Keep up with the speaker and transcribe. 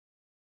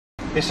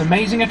This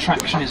amazing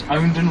attraction is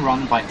owned and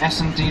run by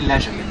S&D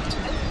Leisure Limited,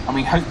 and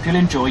we hope you'll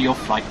enjoy your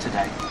flight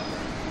today.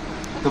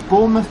 The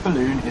Bournemouth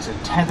balloon is a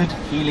tethered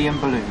helium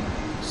balloon,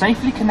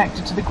 safely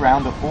connected to the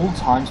ground at all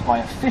times by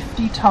a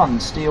 50-ton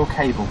steel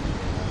cable.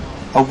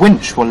 A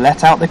winch will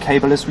let out the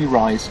cable as we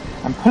rise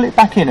and pull it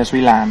back in as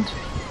we land.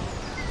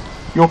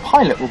 Your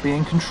pilot will be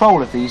in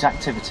control of these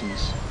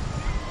activities.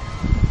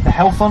 The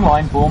Health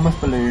Online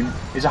Bournemouth balloon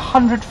is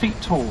 100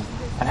 feet tall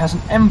and has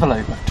an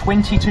envelope of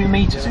 22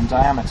 metres in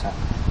diameter,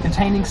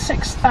 containing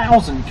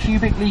 6,000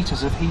 cubic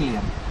litres of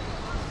helium.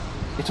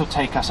 It'll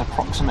take us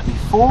approximately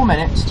 4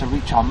 minutes to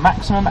reach our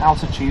maximum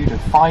altitude of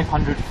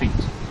 500 feet,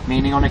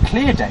 meaning on a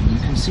clear day you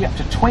can see up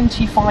to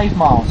 25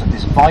 miles of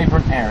this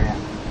vibrant area,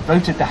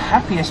 voted the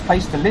happiest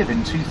place to live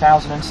in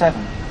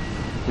 2007.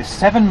 With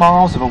 7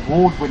 miles of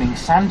award-winning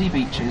sandy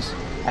beaches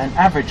and an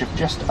average of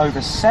just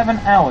over 7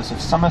 hours of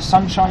summer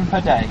sunshine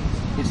per day,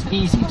 it's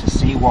easy to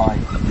see why.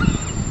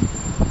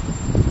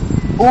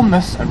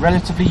 Bournemouth's a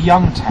relatively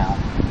young town,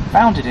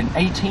 founded in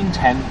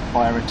 1810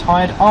 by a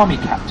retired army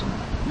captain,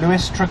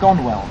 Lewis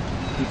Tregonwell,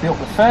 who built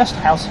the first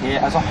house here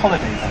as a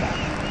holiday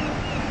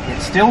villa.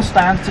 It still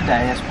stands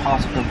today as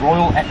part of the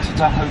Royal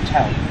Exeter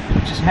Hotel,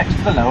 which is next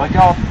to the lower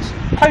gardens,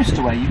 close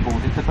to where you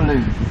boarded the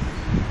balloon.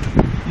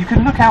 You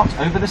can look out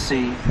over the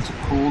sea to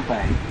Poole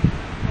Bay.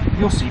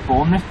 You'll see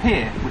Bournemouth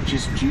Pier, which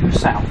is due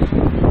south.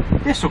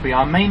 This will be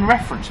our main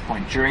reference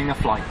point during the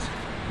flight.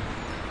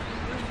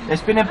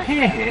 There's been a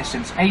pier here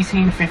since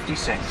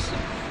 1856.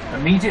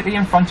 Immediately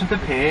in front of the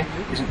pier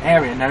is an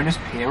area known as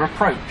Pier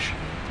Approach,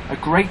 a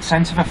great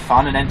centre for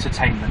fun and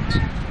entertainment.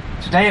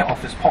 Today it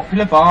offers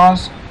popular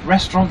bars,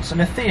 restaurants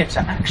and a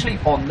theatre actually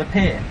on the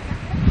pier.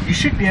 You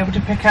should be able to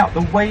pick out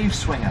the Wave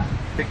Swinger,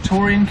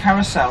 Victorian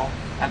Carousel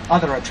and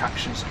other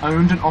attractions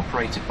owned and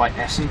operated by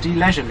S&D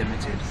Leisure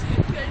Limited.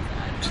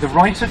 To the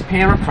right of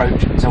Pier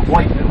Approach is a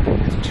white building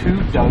with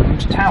 2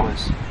 domed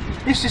towers.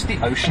 This is the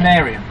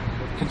Oceanarium,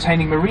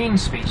 containing marine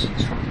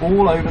species from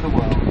all over the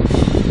world.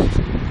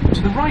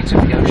 To the right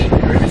of the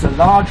Oceanarium is a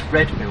large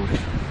red building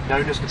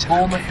known as the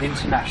Bournemouth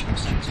International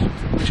Centre,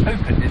 which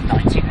opened in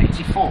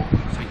 1984.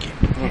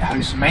 It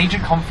hosts major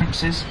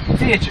conferences,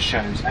 theatre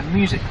shows and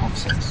music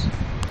concerts.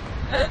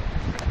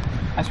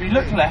 As we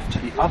look left to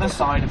the other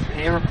side of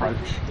Pier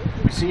Approach,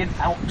 we see an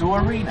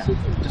outdoor arena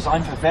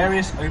designed for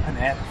various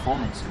open-air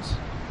performances.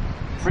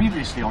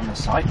 Previously on the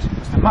site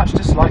was the much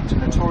disliked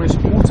and notorious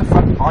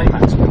waterfront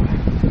IMAX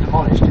building,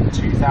 demolished in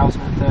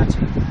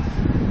 2013.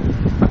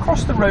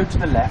 Across the road to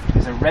the left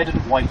is a red and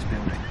white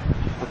building,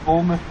 the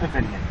Bournemouth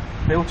Pavilion,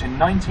 built in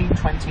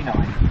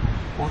 1929.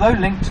 Although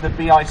linked to the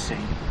BIC,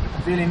 the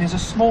Pavilion is a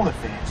smaller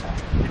theatre,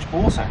 which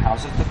also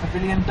houses the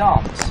Pavilion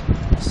Dance,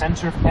 a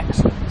centre of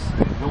excellence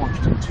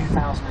launched in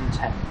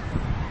 2010.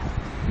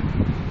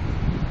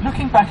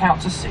 Looking back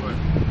out to sea,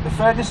 the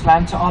furthest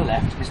land to our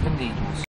left is the Needles.